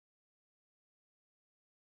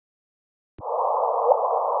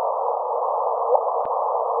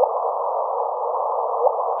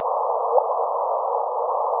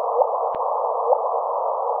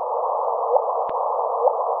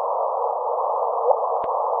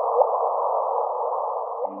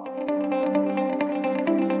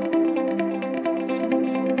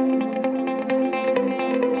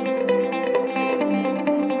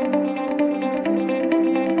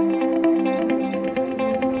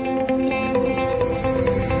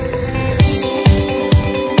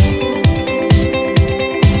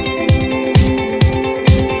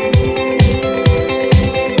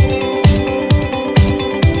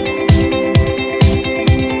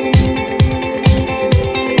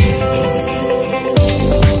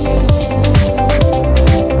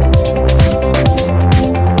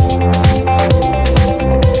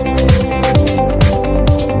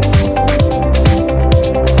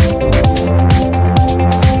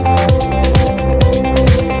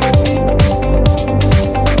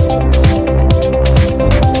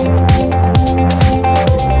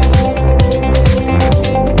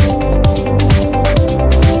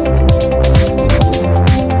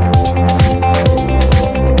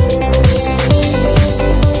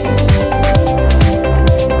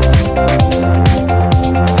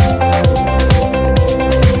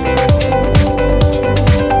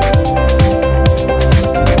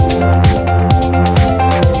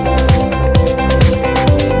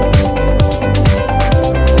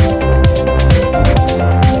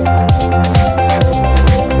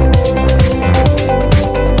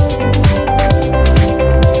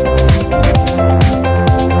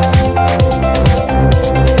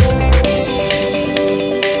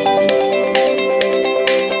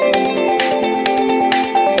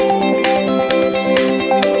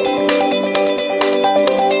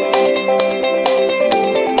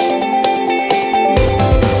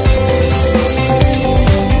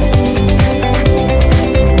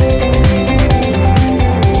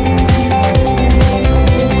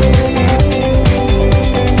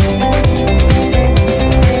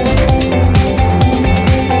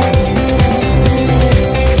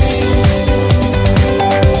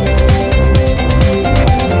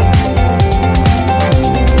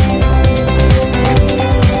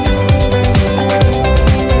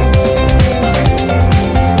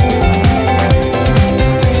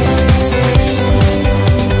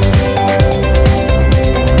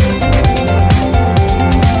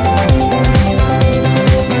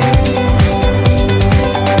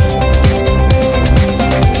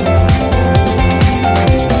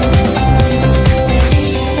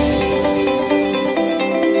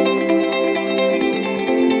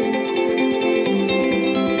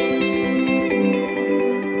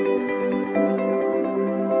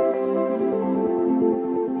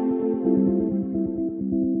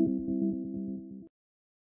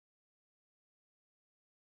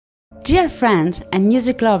Dear friends and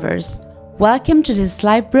music lovers, welcome to this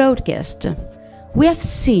live broadcast. We have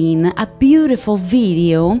seen a beautiful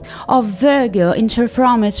video of Virgo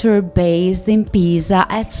interferometer based in Pisa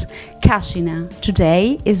at Cascina.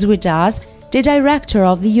 Today is with us the director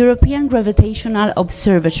of the European Gravitational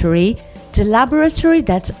Observatory, the laboratory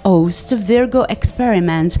that hosts the Virgo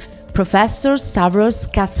experiment, Professor Stavros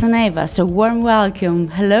Katsanevas. A warm welcome.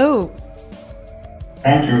 Hello.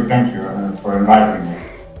 Thank you for inviting me.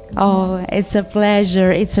 Oh, it's a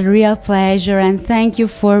pleasure. It's a real pleasure, and thank you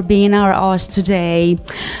for being our host today.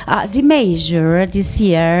 The major this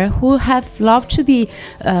year who have loved to be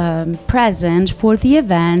present for the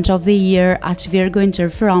event of the year at Virgo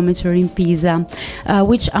Interferometer in Pisa,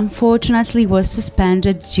 which unfortunately was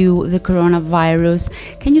suspended due to the coronavirus.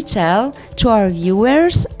 Can you tell to our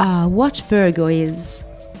viewers what Virgo is?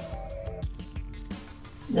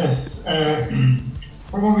 Yes.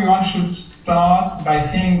 Probably one should start by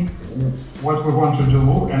saying what we want to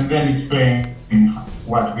do and then explain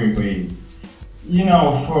what Virgo is. You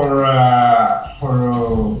know, for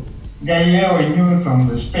Galileo and Newton,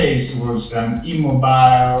 the space was an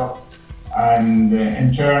immobile and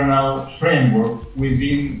internal framework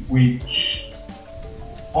within which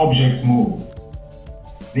objects move.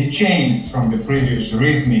 They changed from the previous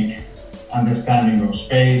rhythmic understanding of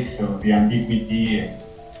space, of the antiquity,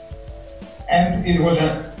 and it was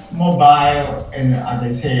a mobile and, as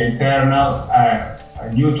I say, internal.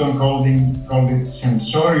 Newton called it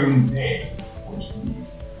sensorium Dei, was the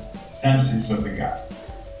senses of the God.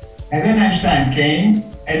 And then Einstein came,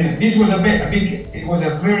 and this was it was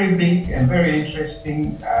a very big and very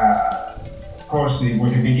interesting. Of course, it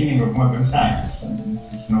was the beginning of modern science, and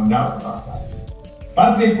this is no doubt about that.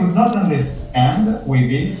 But they could not understand with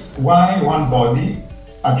this why one body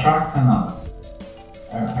attracts another.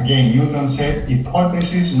 Again, Newton said,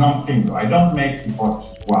 hypothesis non finito. I don't make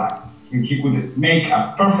hypothesis. Why? He could make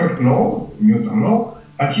a perfect law, Newton law,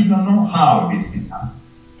 but he don't know how this thing happened.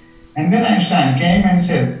 And then Einstein came and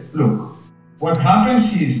said, look, what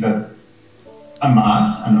happens is that a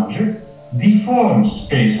mass, an object, deforms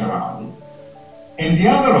space around it. And the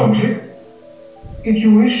other object, if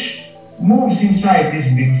you wish, moves inside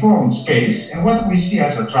this deformed space, and what we see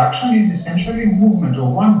as attraction is essentially movement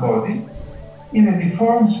of one body in a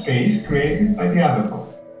deformed space created by the other body,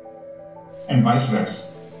 and vice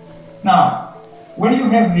versa. Now, when you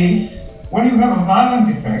have this, when you have a violent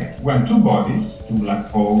effect, when two bodies, two black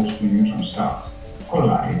holes, two neutron stars,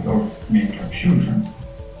 collide or make a fusion,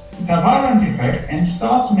 it's a violent effect and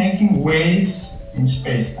starts making waves in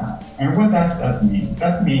space-time. And what does that mean?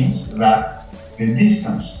 That means that the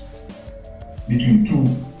distance between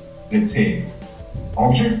two, let's say,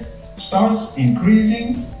 objects starts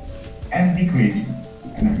increasing and decreasing,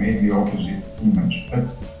 and I made the opposite image, but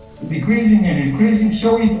decreasing and increasing,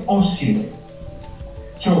 so it oscillates.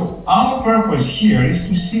 So our purpose here is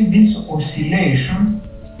to see this oscillation,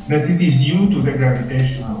 that it is due to the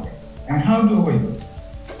gravitational waves. And how do we do it?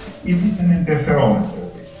 It is an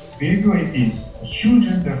interferometer. Virgo, it is a huge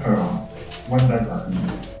interferometer. What does that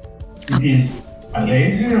mean? It is a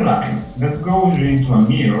laser light that goes into a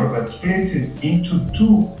mirror that splits it into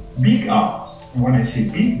two big arms. And when I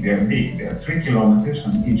say big, they are 3 kilometers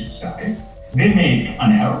on each side. They make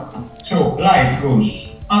an L, so light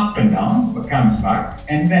goes up and down, but comes back,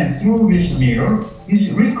 and then through this mirror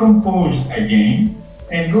is recomposed again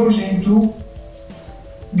and goes into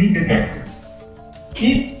the detector.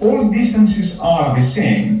 If all distances are the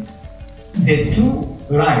same, the two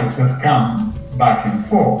lights that come back and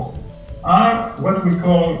forth are what we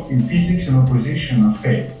call in physics an opposition of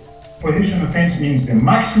phase. Position of phase means the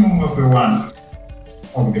maximum of the one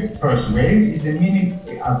of the first wave is the minimum,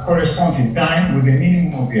 corresponds in time with the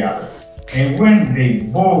minimum of the other. And when they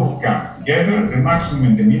both come together, the maximum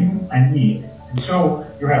and the minimum annihilate. And so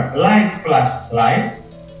you have light plus light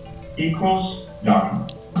equals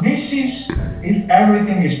darkness. This is if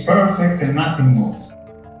everything is perfect and nothing moves.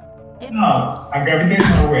 Now, a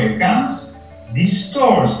gravitational wave comes,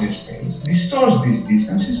 distorts this space, distorts these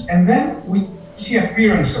distances, and then we see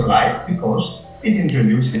appearance of light because it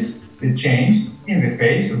introduces the change in the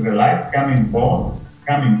phase of the light coming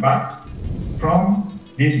back from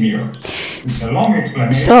this mirror. It's a long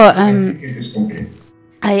explanation, so, I think it is complete.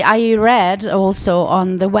 I read also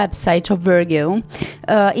on the website of Virgo,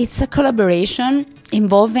 it's a collaboration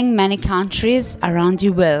involving many countries around the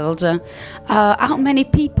world. How many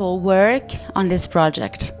people work on this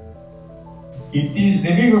project? It is,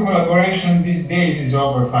 the Virgo collaboration these days is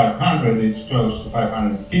over 500, it's close to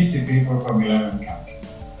 550 people from 11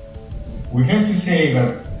 countries. We have to say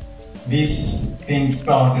that this thing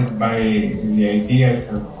started by the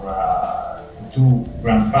ideas of two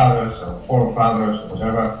grandfathers or forefathers or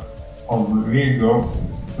whatever of Virgo,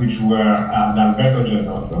 which were Alberto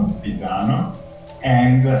Giasotto, Pisano,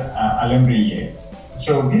 and Alain Brillet.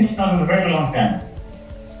 So this started a very long time.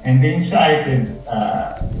 And they incited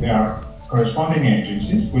their corresponding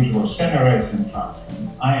agencies, which were CNRS in France and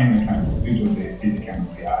IMF, Instituto di Fisica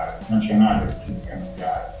Nucleare, Nazionale di Fisica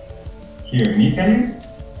Nucleare, here in Italy,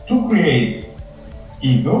 to create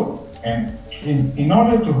EGO and in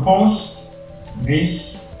order to host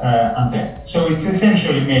this antenna. So it's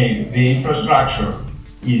essentially made, the infrastructure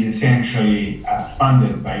is essentially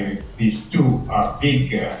funded by these two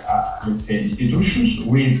big, let's say, institutions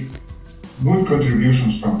with good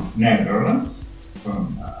contributions from Netherlands,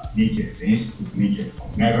 from NICEF, the Institute NICEF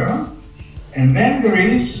of Netherlands. And then there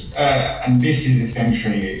is, and this is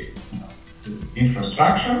essentially the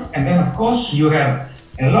infrastructure, and then of course you have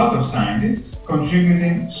a lot of scientists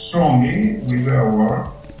contributing strongly with their work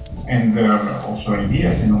and their also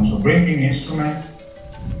ideas, and also bringing instruments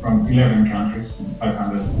from 11 countries and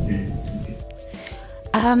 550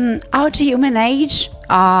 people. How do you manage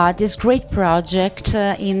this great project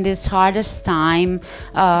in this hardest time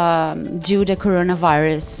due to the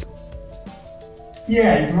coronavirus?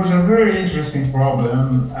 Yeah, it was a very interesting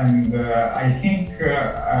problem, and I think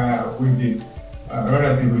we did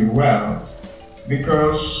relatively well,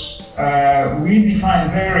 because we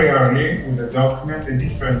defined very early with the document the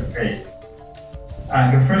different phases.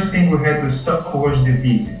 And the first thing we had to stop was the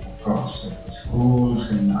visits, of course, the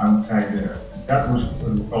schools and outside. That was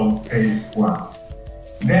what we called phase 1.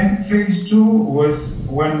 Then phase 2 was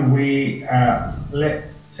when we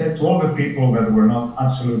said to all the people that were not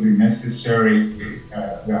absolutely necessary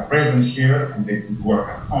their presence here and they could work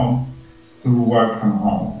at home, to work from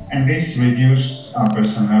home. And this reduced our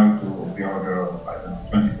personnel to the order of, I don't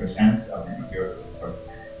know, 20%, I mean, the order of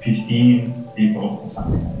 15 people or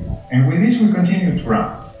something like that. And with this we continued to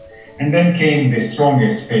run. And then came the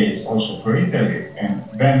strongest phase also for Italy. And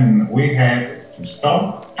then we had to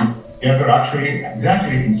stop together, actually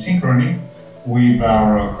exactly in synchrony with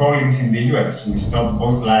our colleagues in the US. We stopped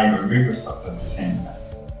both LIGO and Virgo stopped at the same time.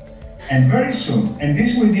 And very soon, and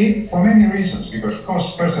this we did for many reasons, because of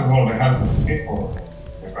course, first of all, the health of the people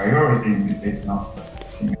is the priority in this case, not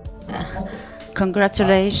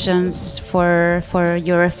Congratulations for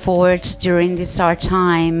your effort during this hard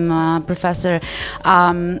time, Professor.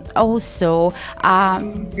 Also,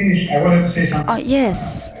 finish. I wanted to say something. Oh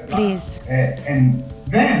yes, please. And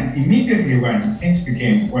then immediately when things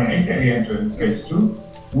became, when Italy entered phase 2,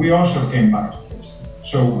 we also came back to phase 2.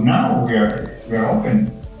 So now we are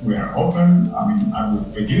open. We are open. I mean, I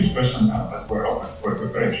would reduce personnel, but we're open for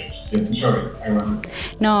preparations. Yeah, sorry, I wanted.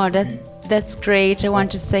 No, that's great. I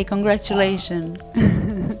want to say congratulations.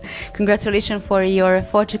 Congratulations for your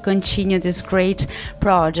effort to continue this great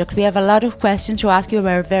project. We have a lot of questions to ask you.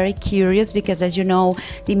 We're very curious because, as you know,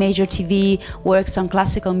 the major TV works on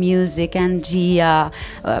classical music, and the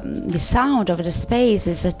sound of the space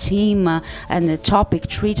is a theme and a topic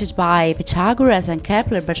treated by Pythagoras and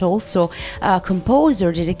Kepler, but also a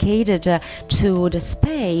composer dedicated to the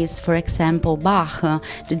space, for example, Bach,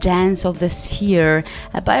 the dance of the sphere.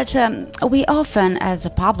 But we often, as a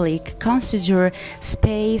public, consider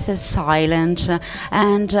space as silent,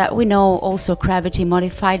 and we know also gravity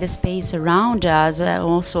modifies the space around us,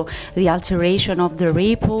 also the alteration of the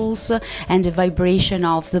ripples and the vibration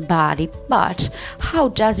of the body. But how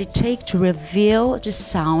does it take to reveal the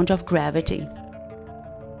sound of gravity?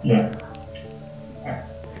 Yeah.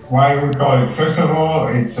 Why we call it? First of all,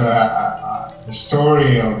 it's the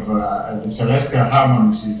story of the celestial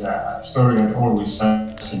harmonies is a story that always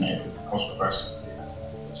fascinated, also personally as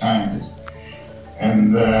a scientist.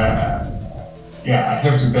 And yeah, I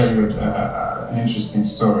have to tell you an interesting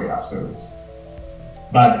story afterwards.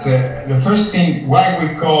 But the first thing, why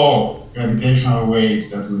we call gravitational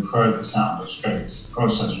waves that we've heard the sound of space. Of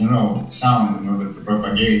course, as you know, sound, in order to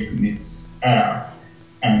propagate, needs air.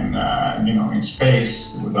 And, you know, in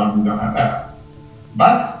space, we don't have air.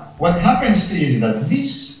 But what happens is that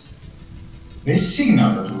this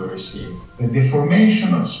signal that we receive, the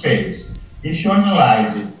deformation of space, if you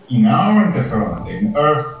analyze it in our interferometer, in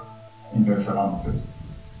Earth interferometers,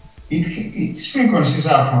 its frequencies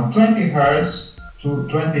are from 20 Hertz to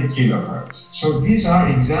 20 kilohertz. So these are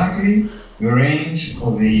exactly the range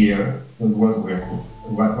of the ear of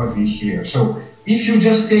what we hear. So if you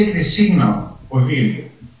just take the signal of video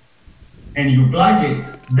and you plug it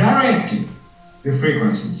directly, the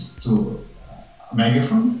frequencies, to a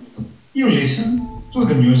megaphone, you listen to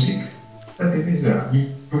the music that it is there.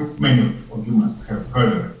 Many of you must have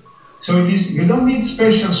heard of it. So it is, you don't need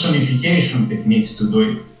special sonification techniques to do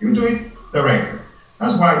it. You do it directly.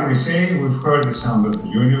 That's why we say we've heard the sound of the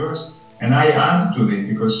universe. And I add to it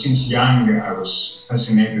because since young I was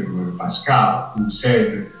fascinated with Pascal, who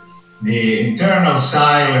said the internal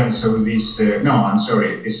silence of this,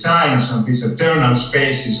 the silence of these eternal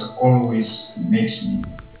spaces always makes me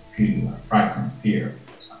feel frightened, fear,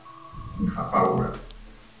 with a power.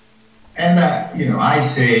 And, I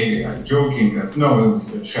say, joking that, no,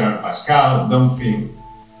 cher Pascal, don't feel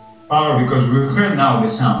power because we heard now the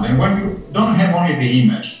sound. And when you don't have only the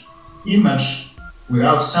image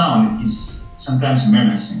without sound is sometimes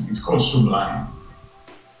menacing. It's called sublime.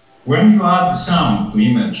 When you add sound to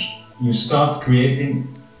image, you start creating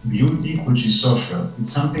beauty which is social. It's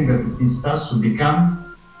something that it starts to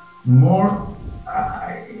become more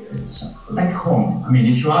like home. I mean,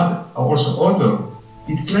 if you add also odor,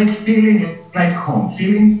 it's like feeling like home,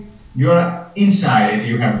 feeling you're inside.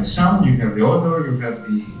 You have the sound, you have the odor, you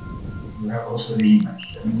have also the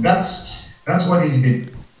image. I mean, that's what is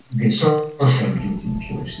the social beauty, if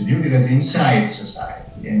you wish, the beauty that's inside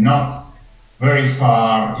society and not very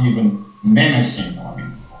far, even menacing. I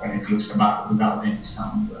mean, when it looks about without any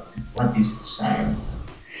sound, what is the silence?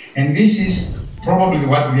 And this is probably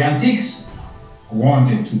what the antiques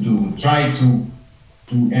wanted to do, try to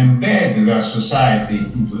embed their society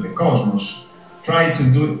into the cosmos, try to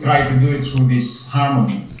do it through these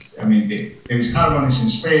harmonies. I mean, there is harmonies in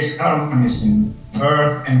space, harmonies in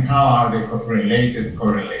Earth, and how are they correlated?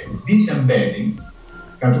 This embedding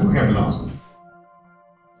that we have lost.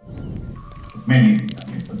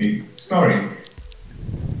 It's a big story.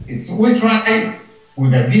 We try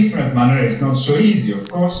with a different manner, it's not so easy,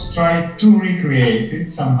 of course, try to recreate it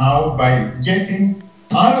somehow by getting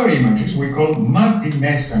other images we call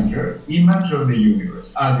multi-messenger image of the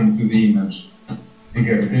universe, adding to the image the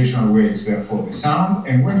gravitational waves, therefore the sound,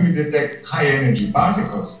 and when we detect high energy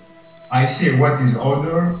particles, I say what is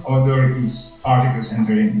odor? Odor is particles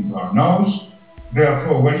entering into our nose.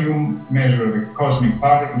 Therefore, when you measure the cosmic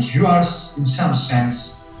particles, you are in some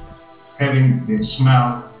sense having the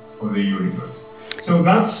smell of the universe. So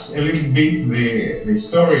that's a little bit the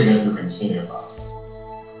story that you can say about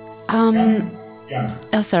it. Yeah.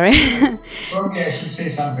 Oh, sorry. Probably I should say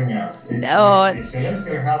something else. The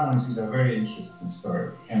celestial harmonies is a very interesting story,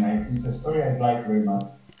 and it's a story I'd like very much.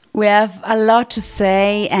 We have a lot to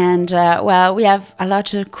say, and we have a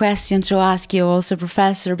lot of questions to ask you also,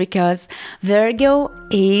 Professor, because Virgo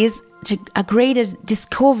is a great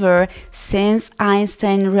discoverer since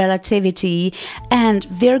Einstein relativity, and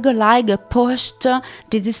Virgo LIGO pushed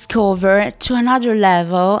the discoverer to another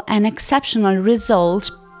level, an exceptional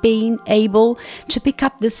result, being able to pick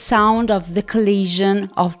up the sound of the collision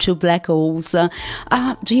of two black holes.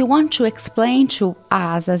 Do you want to explain to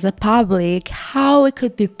us as a public how it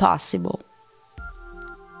could be possible?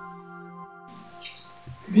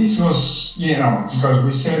 This was, because we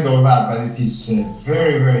said all that, but it is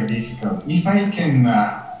very, very difficult. If I can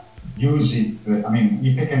use it,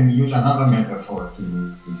 if I can use another metaphor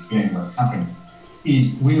to explain what's happening,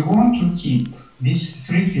 is we want to keep these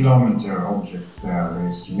 3-kilometer objects there,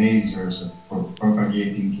 these lasers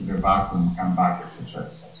propagating to the vacuum, come back, etc.,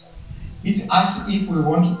 etc. It's as if we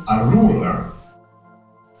want a ruler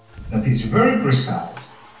that is very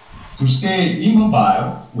precise to stay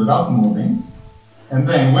immobile without moving, and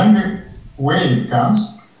then when the wave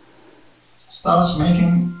comes, starts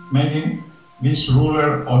making this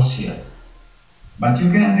ruler oscillate. But you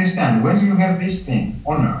can understand, when you have this thing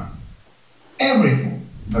on Earth, everything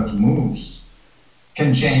that moves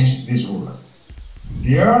can change this ruler.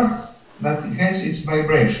 The Earth that has its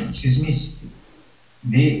vibrations, seismicity,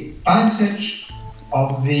 the passage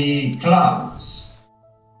of the clouds.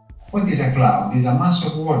 What is a cloud? It is a mass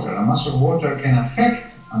of water. A mass of water can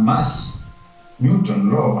affect a mass, Newton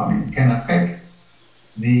law, can affect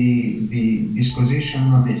the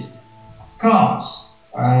disposition of this. Cars,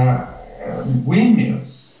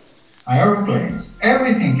 windmills, aeroplanes,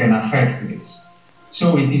 everything can affect this.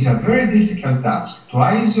 So it is a very difficult task to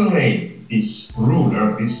isolate this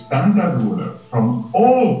ruler, this standard ruler, from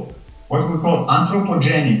all what we call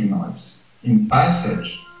anthropogenic noise. In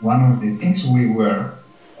passage, one of the things we were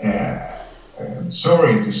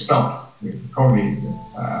sorry to stop with COVID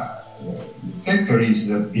detector is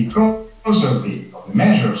that because of the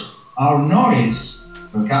measures, our noise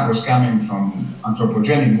that was coming from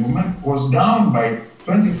anthropogenic movement was down by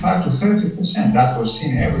 25 to 30%. That was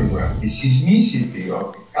seen everywhere. The seismicity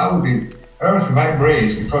of how the Earth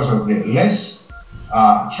vibrates because of the less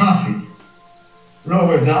traffic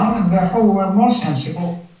lower down, and therefore we were more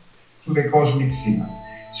sensible to the cosmic signal.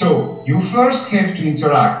 So you first have to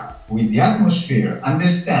interact with the atmosphere,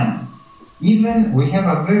 understand Even we have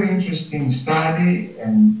a very interesting study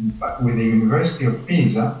with the University of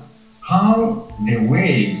Pisa, how the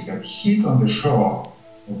waves that hit on the shore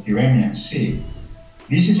of the Iranian Sea,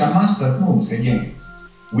 this is a mass that moves again.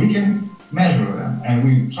 We can measure them, and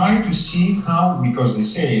we try to see how, because they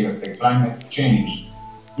say that the climate change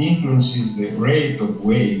influences the rate of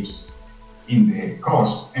waves in the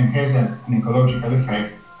coast and has an ecological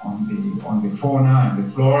effect on the fauna and the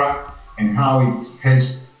flora, and how it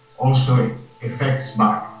has also effects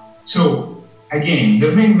back. So again,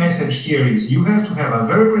 the main message here is you have to have a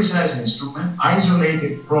very precise instrument, isolate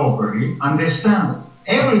it properly, understand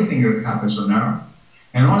everything that happens on Earth,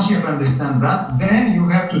 and once you have to understand that, then you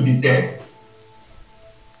have to detect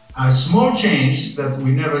a small change that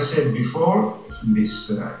we never said before in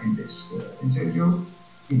this interview.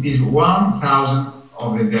 It is 1,000th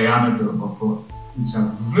of the diameter of Earth. It's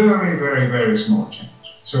a very, very, very small change.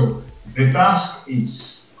 So the task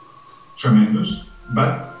is tremendous,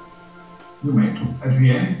 but you make it. At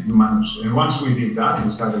the end, you manage. And once we did that, we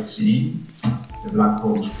started seeing the black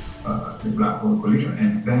hole collision,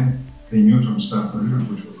 and then the neutron-star collision,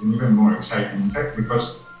 which was even more exciting, in fact,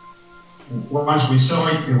 because once we saw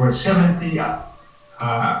it, there were 70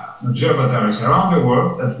 observatories around the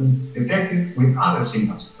world that we detected with other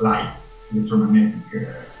signals, like electromagnetic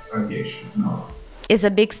radiation and all. It's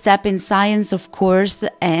a big step in science, of course,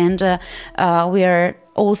 and we are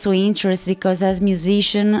also interested because as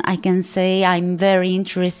musician, I can say I'm very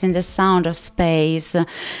interested in the sound of space,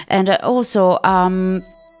 and also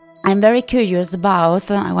I'm very curious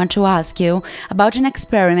about, I want to ask you, about an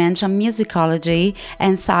experiment on musicology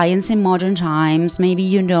and science in modern times. Maybe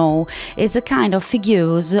you know, it's a kind of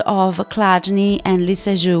figures of Chladni and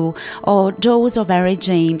Lissajous, or those of Henry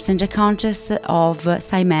James in the context of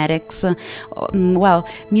cymatics. Well,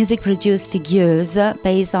 music produced figures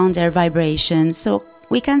based on their vibration. So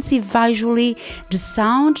we can see visually the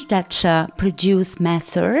sound that produce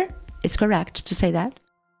matter. It's correct to say that?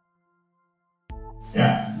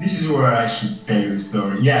 Yeah, this is where I should tell you a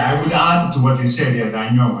story. Yeah, I would add to what you said that I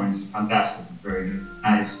know it's fantastic, very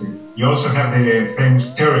nice. You also have the famous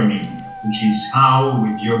theremin, which is how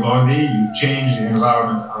with your body you change the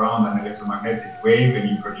environment around an electromagnetic wave and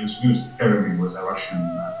you produce music. Theremin was a Russian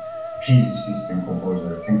physicist and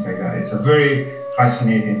composer, things like that. It's a very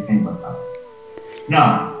fascinating thing what happened.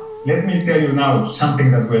 Now, let me tell you now something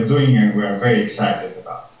that we're doing and we are very excited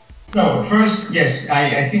about. So first, yes,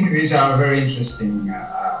 I think these are very interesting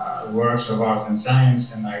works of art and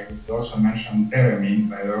science, and I would also mention theremin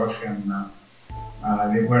by the Russian,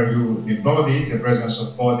 where the bodies, the presence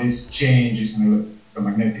of bodies, changes in the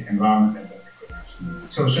electromagnetic environment.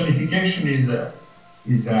 So sonification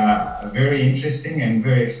is very interesting and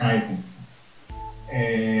very exciting.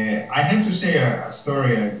 I have to say a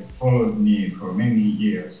story that followed me for many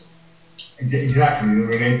years. Exactly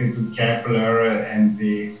related to Kepler and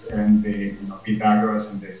the Pythagoras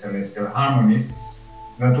and the celestial harmonies.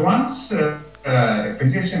 That once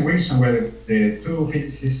Penzias and Wilson were the two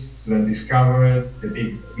physicists that discovered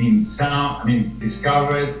the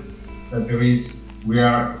discovered that we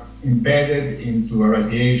are embedded into a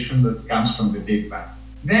radiation that comes from the Big Bang.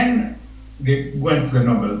 Then they went to the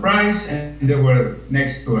Nobel Prize, and they were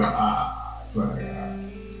next to a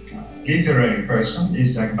literary person,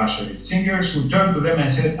 Isaac Bashevis Singer, who turned to them and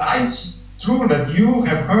said, it's true that you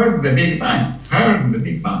have heard the Big Bang,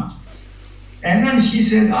 And then he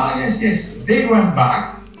said, yes. They went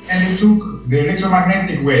back and they took the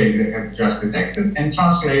electromagnetic waves they had just detected and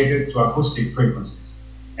translated to acoustic frequencies.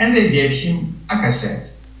 And they gave him a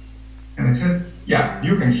cassette. And they said, yeah,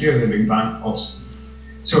 you can hear the Big Bang also.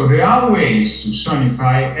 So there are ways to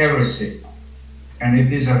sonify every signal. And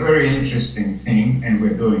it is a very interesting thing, and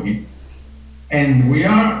we're doing it. And we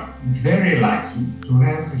are very lucky to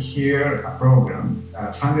have here a program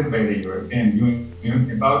funded by the European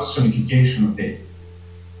Union about sonification of data.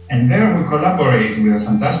 And there we collaborate with a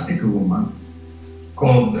fantastic woman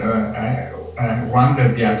called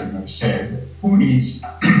Wanda Diazimov said, who is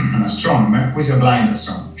an astronomer, who is a blind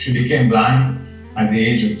astronomer. She became blind at the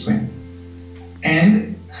age of 20.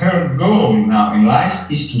 And her goal now in life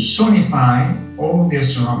is to sonify all the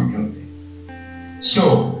astronomical data.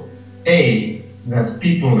 So, that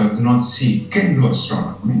people that do not see can do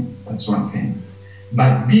astronomy, that's one thing.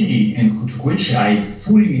 But B, and to which I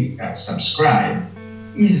fully subscribe,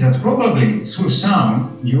 is that probably through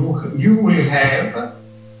sound you will have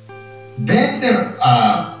better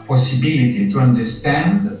possibility to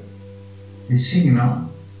understand the signal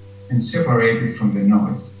and separate it from the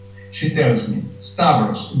noise. She tells me,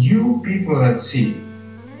 Stavros, you people that see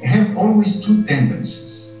have always two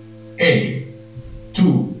tendencies. A,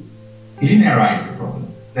 to linearize the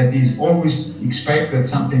problem. that is always expect that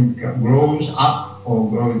something grows up or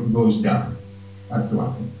goes down. That's the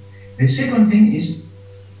one thing. The second thing is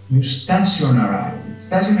you stationarize it.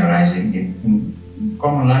 Stationarizing it in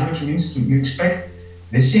common language means you expect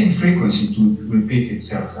the same frequency to repeat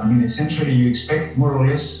itself. I mean, essentially you expect more or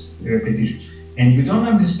less repetition. And you don't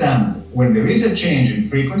understand when there is a change in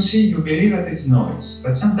frequency, you believe that it's noise.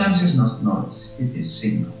 But sometimes it's not noise, it is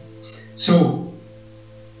signal. So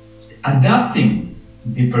adapting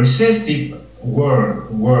the perceptive word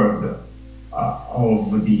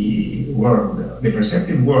of the world, the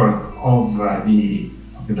perceptive word of the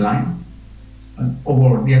blind,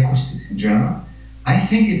 or the acoustics in general, I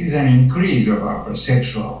think it is an increase of our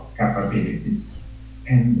perceptual capabilities.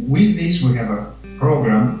 And with this, we have a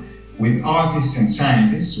program with artists and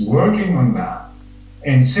scientists working on that.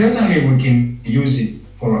 And certainly we can use it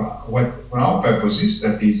for our purposes,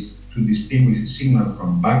 that is to distinguish a signal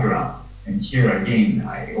from background. And here again,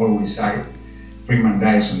 I always cite Freeman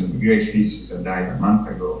Dyson, the great physicist that died a month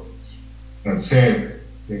ago, that said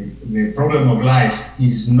the problem of life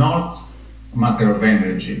is not a matter of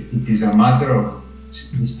energy, it is a matter of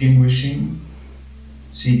distinguishing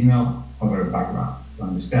signal over background, to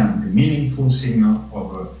understand the meaningful signal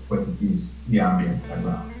over what it is, the ambient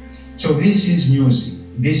background. So this is music.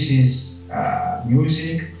 This is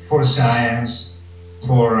music for science,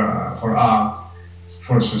 for art,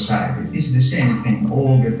 for society. It's the same thing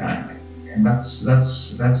all the time. And that's a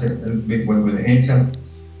little bit what we're doing. It's a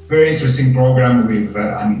very interesting program with,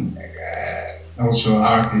 also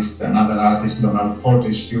another artist, Donald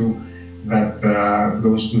Fortescue, that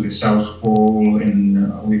goes to the South Pole and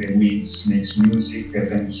with the winds makes music. And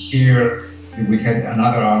then here we had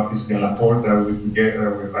another artist, De La Porta,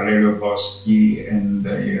 together with Valerio Boschi and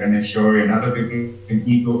Irene Fiori and other people in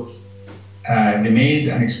EGO. They made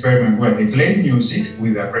an experiment where they played music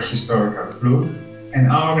with a prehistorical flute, and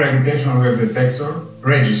our gravitational wave detector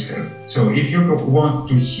registered. So if you want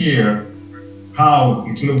to hear how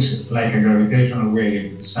it looks like a gravitational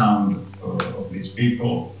wave, the sound of these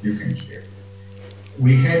people, you can hear.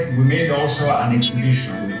 We made also an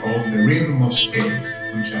exhibition called The Rhythm of Space,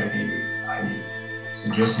 which I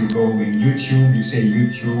suggest you go in YouTube, you say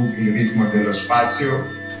YouTube, Il ritmo dello spazio,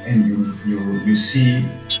 and you see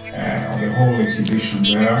the whole exhibition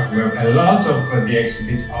there, where a lot of the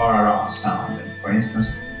exhibits are around sound. For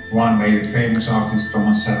instance, one by the famous artist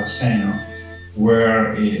Thomas Saraceno,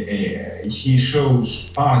 where he shows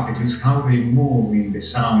particles, how they move in the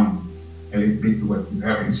sound, a little bit what you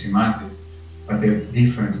have in semantics, but they're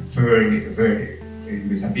different, very,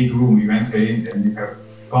 there's a big room, you enter in and you have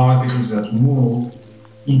particles that move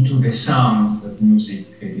into the sound that music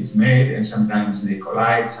is made, and sometimes they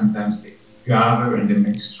collide, sometimes they gather and they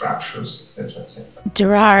make structures, etc., etc.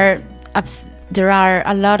 There are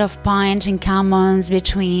a lot of points in commons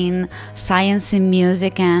between science and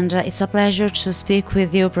music, and it's a pleasure to speak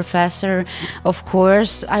with you, Professor. Of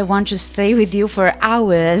course, I want to stay with you for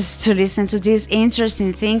hours to listen to these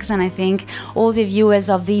interesting things, and I think all the viewers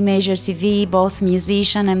of the Major TV, both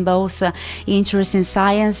musician and both interested in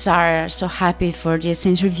science, are so happy for this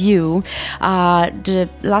interview. The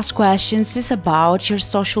last question is about your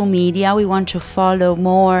social media. We want to follow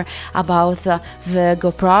more about the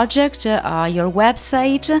Virgo project, your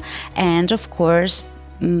website, and of course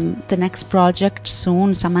the next project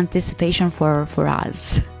soon, some anticipation for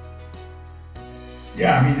us.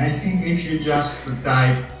 Yeah, I mean, I think if you just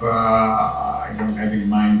type, I don't have in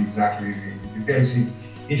mind exactly the details,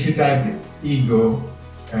 if you type EGO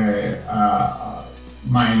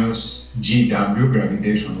minus GW,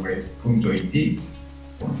 gravitational wave.it,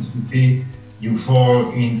 you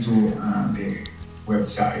fall into the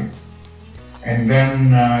website. And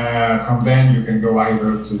then from then you can go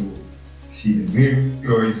either to see the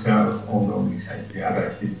video itself or all these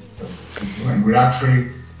other activities. And we're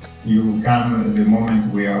actually, you come at the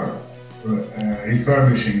moment we are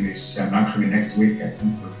refurbishing this, and actually next week I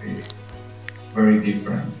think will be very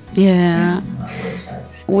different. Yeah. Website.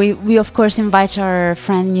 We of course invite our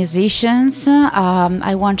friend musicians.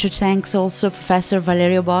 I want to thank also Professor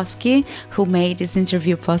Valerio Boschi, who made this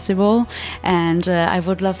interview possible, and I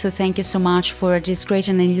would love to thank you so much for this great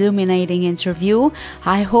and illuminating interview.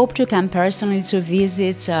 I hope to come personally to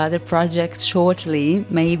visit the project shortly,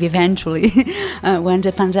 maybe eventually, when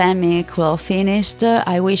the pandemic will finish.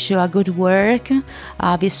 I wish you a good work,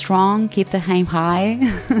 be strong, keep the aim high.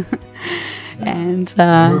 And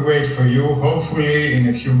we'll wait for you. Hopefully, in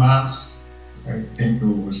a few months, I think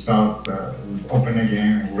we will start open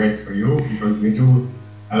again and wait for you, because we do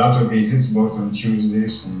a lot of visits both on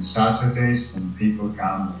Tuesdays and Saturdays, and people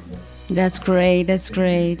come. That's great. That's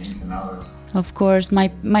great. Of course,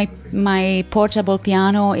 my portable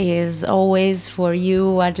piano is always for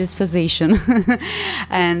you at disposition.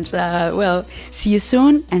 And well, see you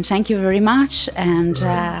soon, and thank you very much, and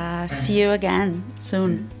see you again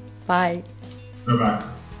soon. Bye.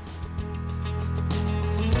 Bye-bye.